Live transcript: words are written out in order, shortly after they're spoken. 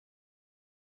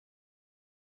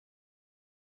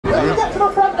Yeah, you get to the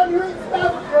front and you ain't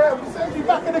stamped, yeah, we send you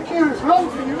back in the queue. It's long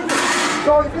for you, isn't it?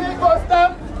 So if you ain't got a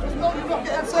stamp, it's not, you're not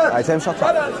getting served. Alright, tell him shut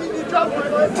up.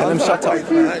 Tell him shut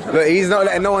up. Look, he's not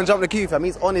letting no one jump the queue, fam.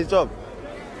 He's on his job.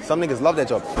 Some niggas love their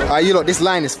job. Alright, you look, this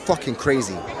line is fucking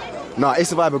crazy. Nah, It's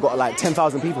Survivor got like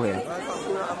 10,000 people here.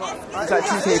 It's like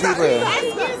 2K people here.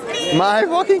 My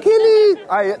fucking killie!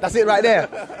 Alright, that's it right there.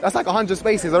 That's like 100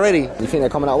 spaces already. You think they're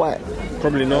coming out white?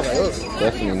 Probably not.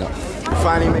 Definitely not.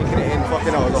 Finally making it in,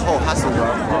 fucking out. It was a whole hassle, bro.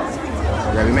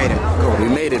 Yeah, we made it. Cool.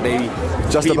 We made it, baby.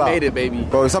 Just about. We made it, baby.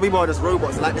 Bro, some people are just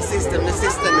robots. Like the system.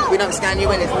 If we don't scan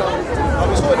you in, it's not.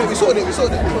 We sorted it.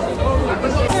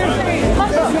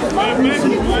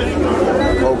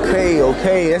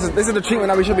 Okay. This is the treatment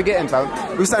that we should be getting, fam.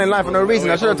 We stand in line for no reason.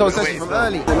 I should have told Session from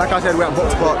early. Like I said, we're at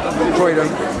Box Park, Croydon.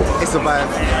 It's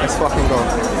Survivor. Let's fucking go.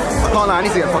 I can't lie, I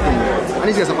need to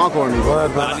get some alcohol on me, bro.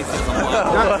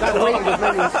 That waiting just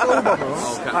made me sober, bro.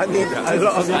 I need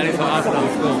some alcohol.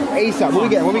 ASAP,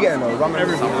 what we getting though? Rum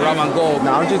and gold.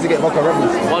 Nah, I'm just to get vodka Red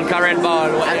Bulls. Vodka Red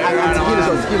Bull. And tequila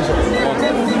shots.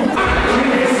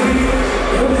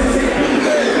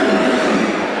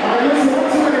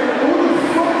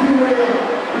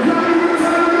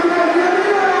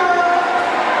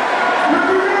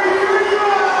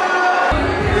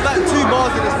 There's like 2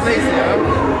 bars in this place here.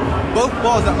 Both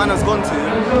bars that man has gone to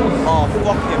are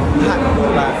fucking packed.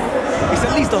 Like, it's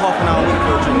at least a half an hour wait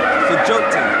for a drink. It's a joke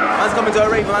thing. Man's coming to a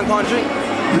rave and man can't drink.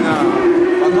 Nah,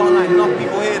 I can't like enough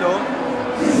people here though.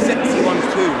 Sexy ones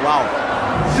too, wow.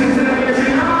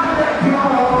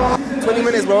 20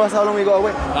 minutes, bro, that's how long we gotta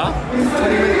wait. Huh?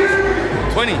 20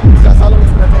 minutes. 20? That's how long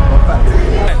it's gonna take, bro, fact.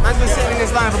 Man's been sitting in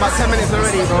this line for about 10 minutes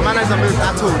already, bro. Man hasn't moved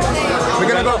at all. We're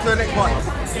gonna go to the next part.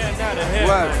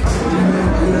 Word.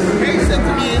 He said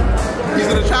to me, he's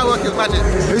gonna try work his magic.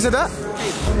 Who said that?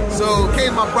 So,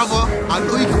 Kane's my brother. I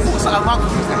know he can put something out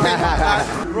for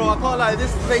me. Bro, I can't lie,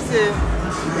 this place here,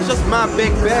 it's just mad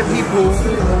big, bare people.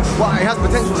 But it has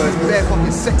potential though, it's bare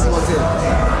fucking sexy ones here.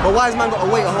 But why has man got to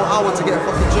wait a whole hour to get a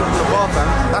fucking drink from the bar, fam?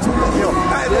 That's what got me off.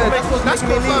 That's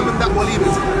confirming that we're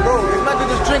leaving. Bro, if man could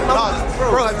just drink, man.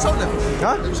 Bro, have you shown them?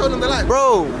 Huh? Have you shown them the line?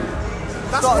 Bro.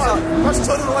 That's why. What's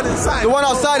shown them the one inside? The one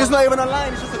outside is not even a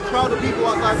line, it's just a crowd of people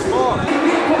outside the bar.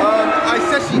 I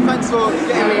said thanks for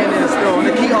getting me in here still. And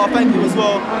Nikita, thank you as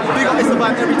well. Big up It's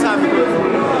Survivor every time we go.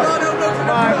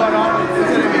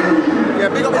 Yeah,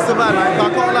 big up It's Survivor, like, I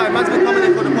can't lie, man's been coming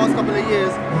in for the past couple of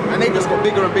years and they just got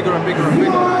bigger and bigger and bigger and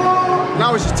bigger.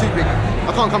 Now it's just too big.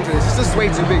 I can't come to this, it's just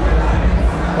way too big.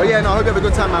 But yeah, no, I hope you have a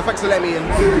good time, man. Thanks for letting me in.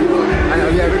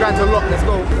 And yeah, we're going to lock, let's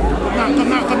go.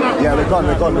 Come out. Yeah, we're gone.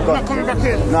 We're not coming back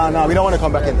in. No, we don't want to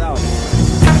come back in.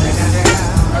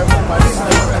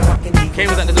 Kane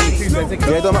was at the door with 2 tickets.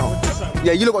 Yeah, it don't matter.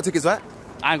 Yeah, you lot got tickets, right?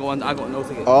 I ain't got one, I got no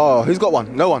ticket. Oh, who's got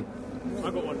one? No one? I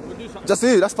got one. We'll do something. Just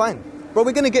you, that's fine. Bro,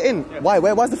 we're gonna get in. Yeah.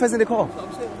 Why's the fez in the car?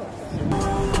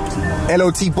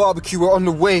 LOT barbecue, we're on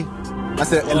the way. I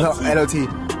said LOT.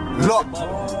 Locked.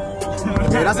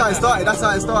 Yeah, that's how it started,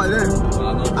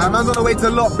 yeah. Man's on the way to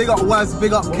Lock. Big up Waz,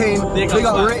 big up Kane, big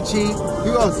up Richie.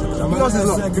 Who else is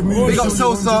Lock? Big up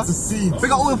Sosa. Big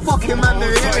up all the fucking man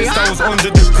there. Styles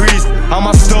 100 degrees. How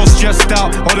my still stressed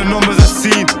out, all the numbers I've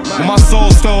seen. But my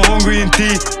soul's still hungry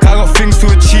indeed. I got things to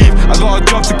achieve, I got a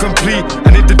job to complete.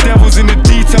 And if the devil's in the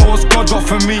detail, what's God got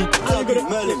for me?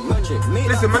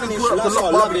 Listen, man, it's up to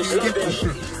Lock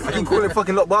Barbecue. I can call it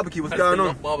fucking Lock Barbecue, what's going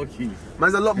on?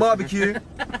 Man's a Lock Barbecue.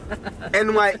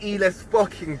 NYE, let's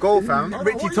fucking go, fam.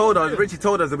 Richie told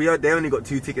us that they only got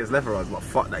 2 tickets left for us, but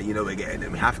fuck that, you know we're getting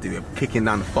them. We have to. We're kicking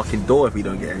down the fucking door if we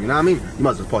don't get them. You know what I mean? You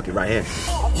might as well park it right here.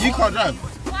 You can't drive.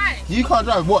 Why? You can't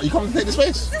drive. What? You come to take the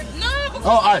space? No.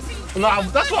 Oh, alright. No,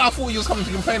 that's what I thought you was coming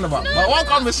to complain about. No. But one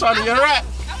come, Miss Shani, you're right.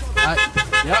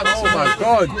 Yeah, oh my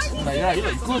god. Yeah, you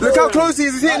look good. Look how close he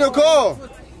is. He's hitting your car.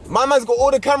 My man's got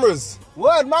all the cameras.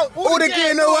 Word, man. All the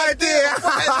gear, no idea.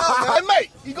 Hey, mate,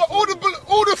 you got all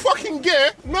the fucking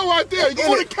gear, no idea. You got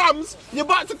all the cams, you're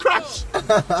about to crash.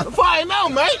 Fire now,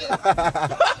 mate.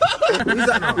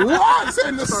 What?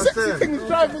 Saying the sexy things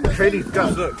driving. Katie's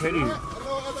got, look, Katie.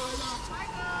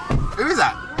 Who is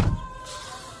that?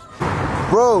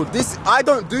 Bro, I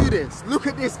don't do this. Look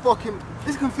at this fucking,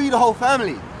 this can feed a whole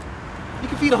family. You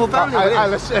can feed a whole family with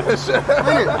this. Let's share.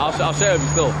 I'll share with you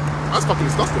still. That's fucking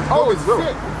disgusting. Oh, it's real.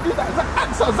 Is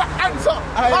that answer?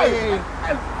 Hey.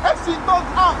 SC dog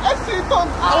out.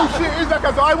 Oh shit, is that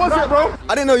answer? I was it, bro.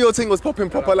 I didn't know your thing was popping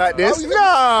proper like this.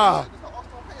 Nah.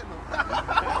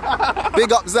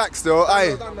 Big up Zach still.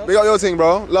 Aye. Big up your thing,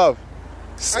 bro. Love.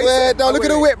 Swear down, look at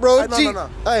the whip, bro. No.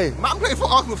 Hey. Man, I'm playing for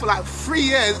Arsenal for like 3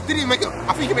 years. Didn't even make it.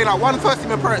 I think he made like one first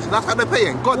team appearance. That's how they're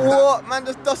playing. God, what? Man,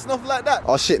 just dusting off like that.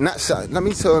 Oh shit, let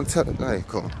me tell. Hey,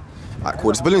 cool. Alright,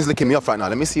 cool. This balloon's licking me up right now.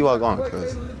 Let me see what I got on.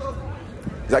 Is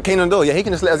that Kane on the door? Yeah, he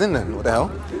can just let us in then. What the hell?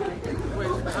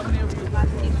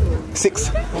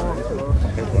 6.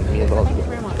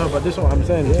 No, but this is what I'm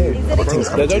saying.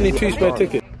 There's only 2 spare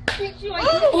tickets.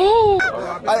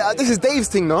 This is Dave's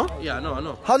thing, no? Yeah, I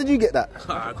know. How did you get that?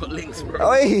 I got links,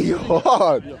 bro. Hey,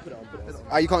 hard.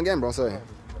 You can't get him, bro, sorry.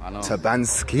 I know.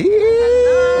 Tabansky.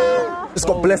 Just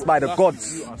got blessed by the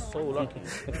gods. You are so lucky.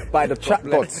 By the trap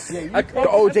gods. The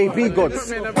OJV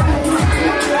gods.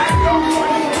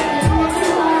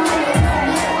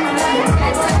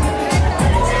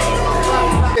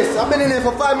 I've been in here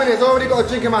for 5 minutes, already got a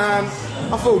drink in my hand.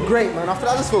 I feel great, man. I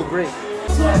just feel great.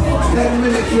 10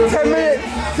 minutes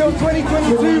till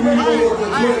 2022, baby.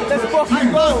 Let's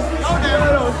fucking go.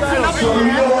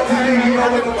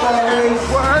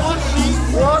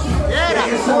 What? Yeah,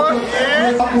 that's what.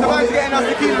 Yeah. Somebody's getting us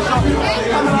the key to the shop. You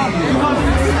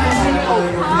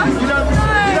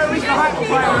don't reach the height for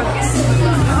fire. You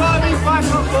know what I mean? 5'4+.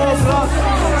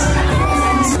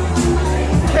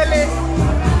 Kill it.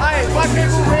 Aye, why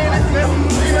people really live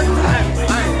even time?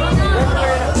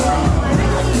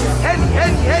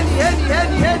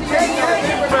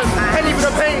 Henny with a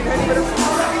pain.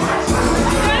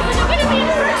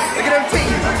 Look at them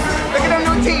teeth. Look at them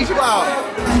little teeth, wow.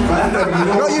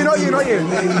 Not you.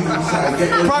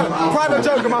 Private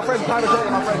joke of my friend.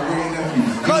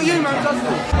 Not you, man,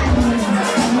 Justin.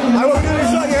 I want to do this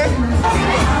shot, yeah?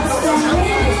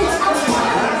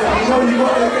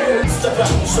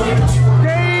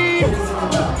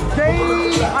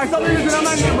 Dave! I stop moving to the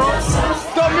man there, bro.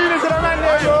 Stop moving to the man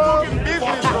there, bro.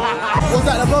 What's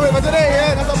that, the profit for today,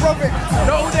 yeah? That's a profit.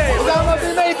 No day. Is that what we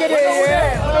made today,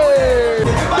 yeah? Hey.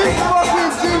 Big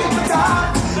fucking shit.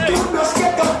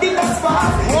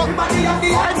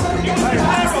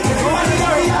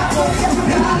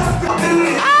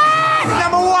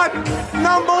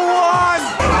 Number one!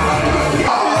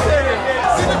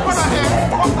 See the front of here?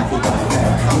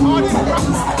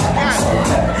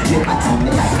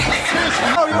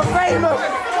 Oh, you're famous!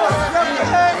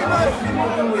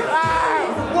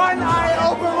 One eye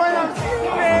open when I'm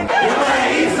sleeping!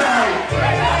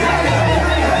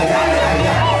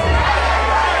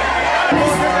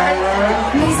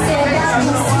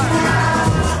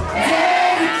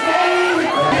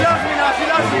 She loves me now.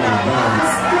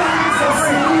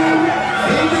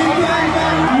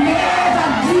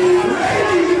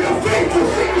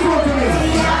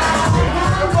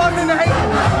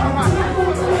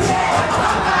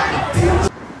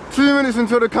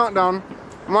 Until the countdown,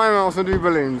 my mouse will do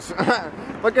balloons.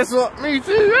 But guess what? Me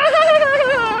too.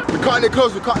 We're cutting it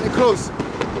close.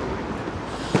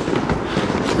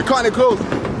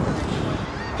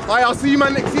 Alright, I'll see you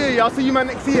man next year.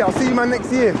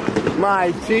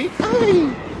 My cheek.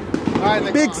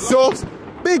 Right, big sauce,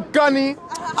 big gunny.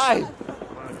 Aye.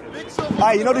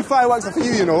 Aye, you know the fireworks are for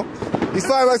you, you know. These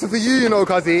fireworks are for you, you know,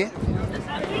 cuzzy.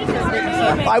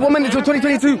 Alright, 1 minute till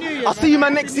 2022. I'll see you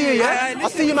man next year, yeah? I'll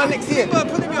see you man next year.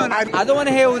 I don't want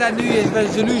to hear all that New Year's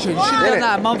resolution. You should have done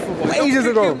that a month ago. Ages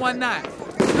ago. One night.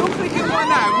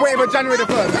 Wait for January the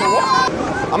 1st.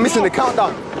 What? I'm missing the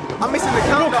countdown.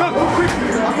 fam.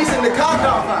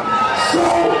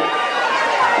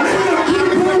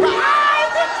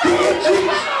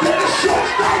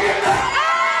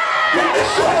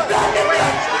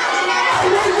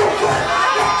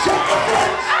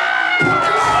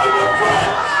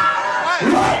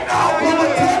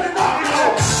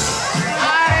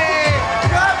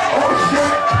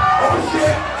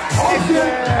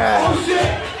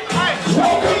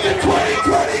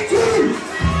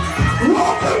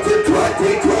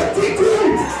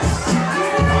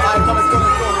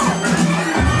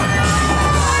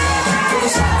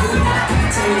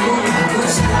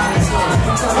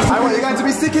 I want you guys to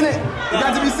be sick in it. You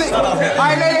guys to be sick.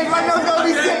 Alright, ladies, one of gonna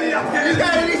be sick. You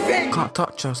gotta be sick. Can't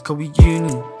touch us, cause we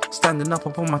uni. Standing up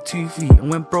on my 2 feet. And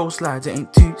when bro slides, it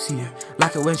ain't tootsie.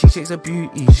 Like it when she shakes her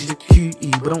beauty. She's a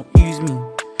cutie, but don't use me.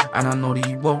 And I know that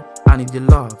you won't. I need your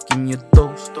love. Give me a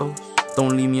dose.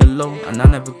 Don't leave me alone, and I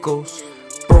never ghost.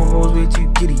 Bro rolls way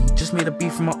too giddy. Just made a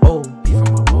beat from my old.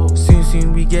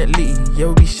 Soon we get litty. Yeah,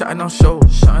 we'll be shutting our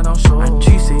shows. And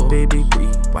you say, baby, pretty.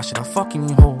 Why should I fucking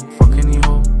you hoe?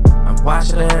 And why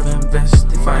should I ever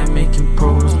invest if I ain't making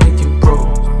pros?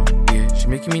 Yeah, she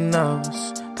making me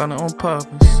nervous. Done it on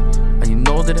purpose. And you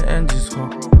know that the end is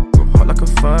hot. We're hot like a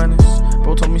furnace.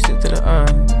 Bro told me stick to the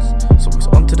earnings. So it's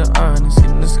on to the earnings.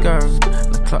 Hitting the skirt.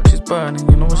 And the clutch is burning.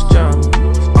 You know it's germ.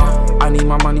 I need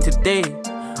my money today.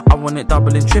 want it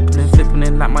doubling, tripling, flipping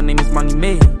in like my name is Money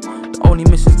Made. The only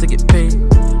mission's to get paid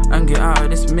and get out of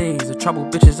this maze. The trouble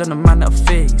bitches and the man that I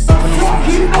face. When you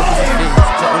see shit, what is his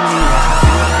face?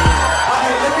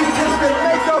 Let me just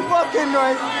make some fucking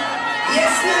noise.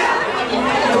 Yes,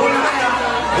 yo,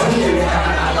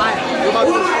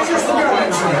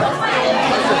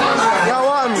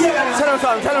 tell him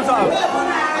something, tell him something.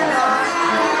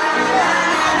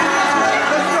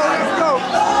 Let's go.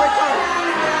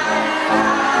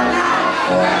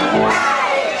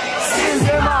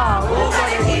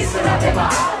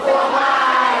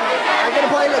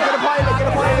 Get a pilot.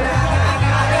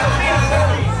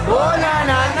 Oh, na,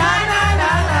 na, na, na,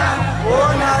 na, na.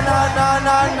 Oh, na, na, na,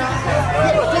 na, na.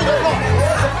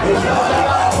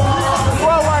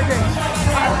 Well working.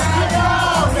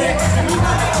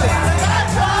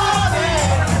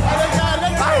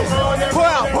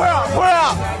 Pour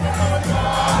out.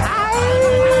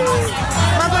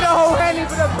 Remember the whole Henny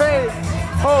for the pay.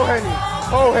 Whole Henny.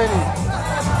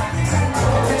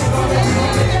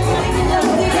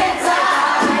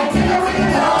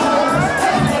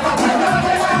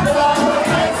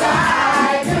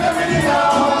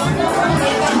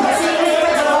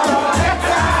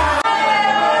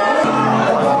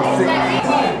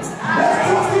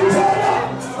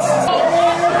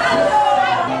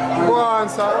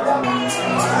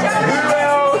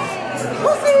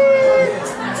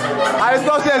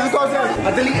 Let's go upstairs.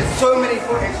 I deleted so many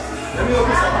footage. Let me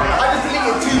open something. I just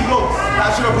deleted 2 vlogs that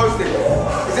I should have posted.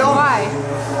 Is it on? Why?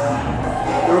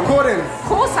 You're recording?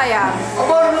 Of course I am. I'm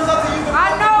going to use the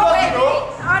I know, baby.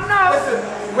 I know. Listen,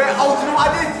 do you know what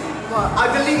I did? What?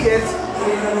 I deleted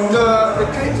the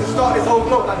clip to start this whole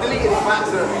vlog. I deleted it by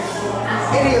accident.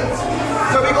 Idiots.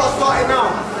 So we got to start it now.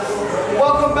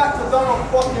 Welcome back to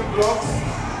DarnellVlogss.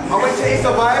 I went to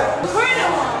Survive.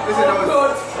 Listen, that was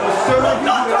so many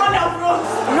people.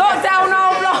 Not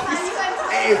DarnellVlogss.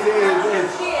 It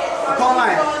is. I can't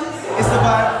lie. It's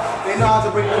Survive. They know how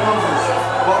to bring the numbers.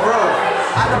 But bro,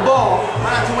 at the bar,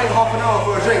 I had to wait half an hour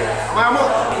for a drink. Man,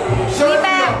 what? Show me.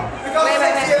 Wait. Go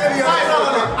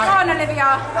on,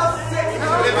 Olivia.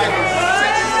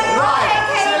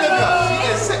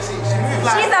 She is sexy. She moves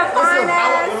like. She's a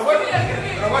finance.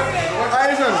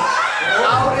 Listen,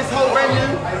 out of this whole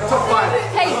venue, top 5.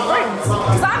 Hey, friends,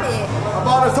 because I'm here.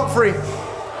 About the top 3.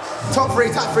 Top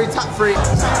 3, tap 3.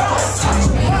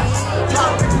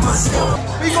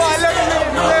 We got 11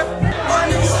 minutes left.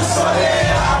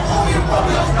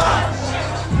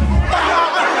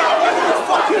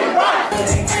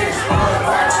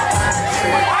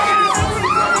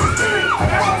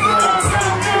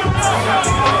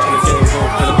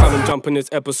 Jump in this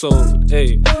episode,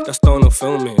 hey, that's Darnell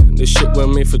filming. This shit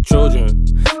weren't made for children.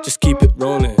 Just keep it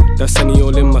rolling. That's any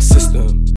all in my system.